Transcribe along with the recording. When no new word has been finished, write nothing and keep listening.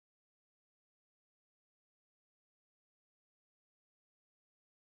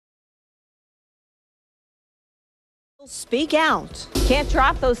Speak out. Can't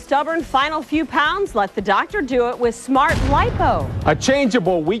drop those stubborn final few pounds? Let the doctor do it with Smartlipo. A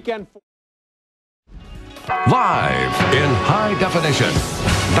changeable weekend. Live in high definition.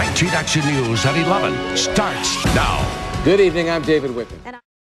 19 Action News at 11 starts now. Good evening, I'm David Wicken. And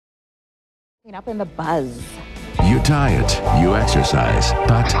I'm up in the buzz. You diet, you exercise,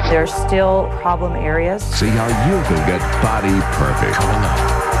 but there's still problem areas. see how you can get body perfect. Coming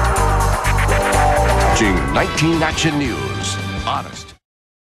up. 19 Action News. Honest.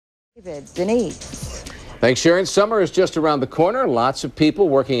 David, Denise. Thanks, Sharon. Summer is just around the corner. Lots of people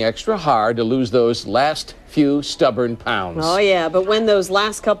working extra hard to lose those last few stubborn pounds. Oh, yeah, but when those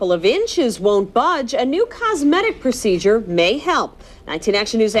last couple of inches won't budge, a new cosmetic procedure may help. 19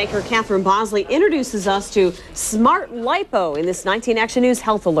 Action News anchor Catherine Bosley introduces us to Smartlipo in this 19 Action News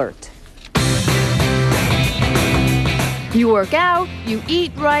Health Alert. You work out, you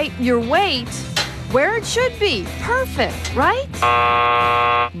eat right, your weight where it should be. Perfect, right?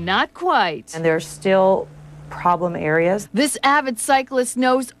 Not quite. And there's still problem areas. This avid cyclist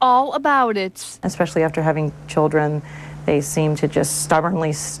knows all about it. Especially after having children, they seem to just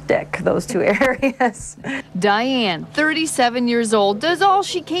stubbornly stick, those two areas. Diane, 37 years old, does all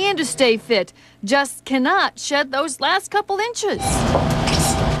she can to stay fit, just cannot shed those last couple inches.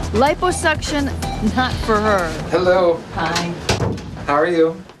 Liposuction, not for her. Hello. Hi. How are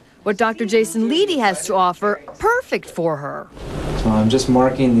you? What Dr. Jason Leedy has to offer, perfect for her. So I'm just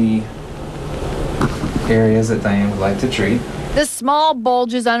marking the areas that Diane would like to treat. The small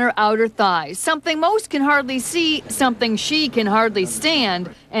bulges on her outer thighs, something most can hardly see, something she can hardly stand,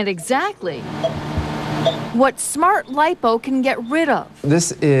 and exactly what Smartlipo can get rid of.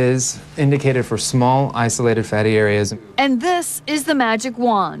 This is indicated for small, isolated fatty areas. And this is the magic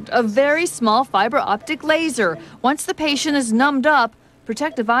wand, a very small fiber optic laser. Once the patient is numbed up,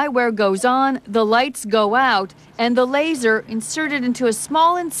 protective eyewear goes on, the lights go out, and the laser inserted into a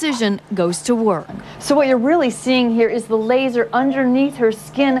small incision goes to work. So what you're really seeing here is the laser underneath her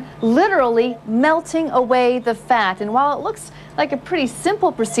skin literally melting away the fat. And while it looks like a pretty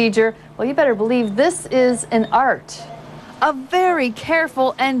simple procedure, well, you better believe this is an art. A very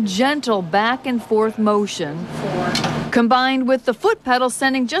careful and gentle back and forth motion, combined with the foot pedal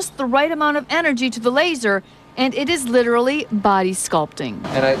sending just the right amount of energy to the laser, and it is literally body sculpting.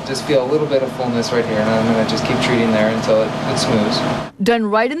 And I just feel a little bit of fullness right here, and I'm going to just keep treating there until it smooths. Done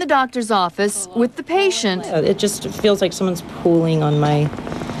right in the doctor's office with the patient. It just feels like someone's pulling on my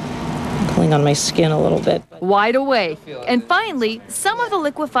skin a little bit. Wide awake. And finally, some of the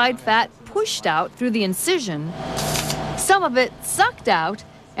liquefied fat pushed out through the incision, some of it sucked out,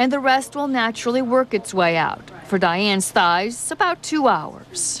 and the rest will naturally work its way out. For Diane's thighs, about 2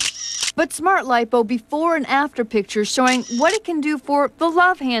 hours. But Smartlipo before and after pictures showing what it can do for the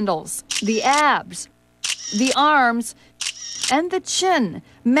love handles, the abs, the arms, and the chin.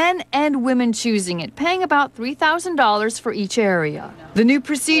 Men and women choosing it, paying about $3,000 for each area. The new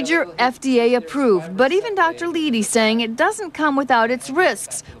procedure, FDA approved, but even Dr. Leedy saying it doesn't come without its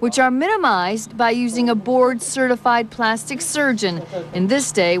risks, which are minimized by using a board-certified plastic surgeon in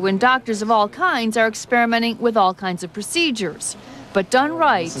this day when doctors of all kinds are experimenting with all kinds of procedures. But done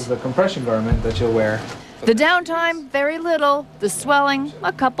right. This is the compression garment that you'll wear. The downtime, very little. The swelling,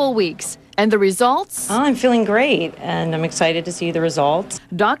 a couple weeks. And the results? Oh, I'm feeling great, and I'm excited to see the results.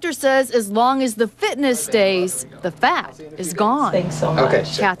 Doctor says as long as the fitness stays, the fat is gone. Thanks so much. Okay.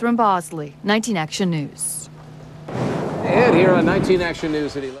 Catherine Bosley, 19 Action News. And here on 19 Action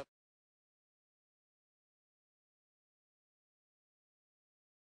News at 11.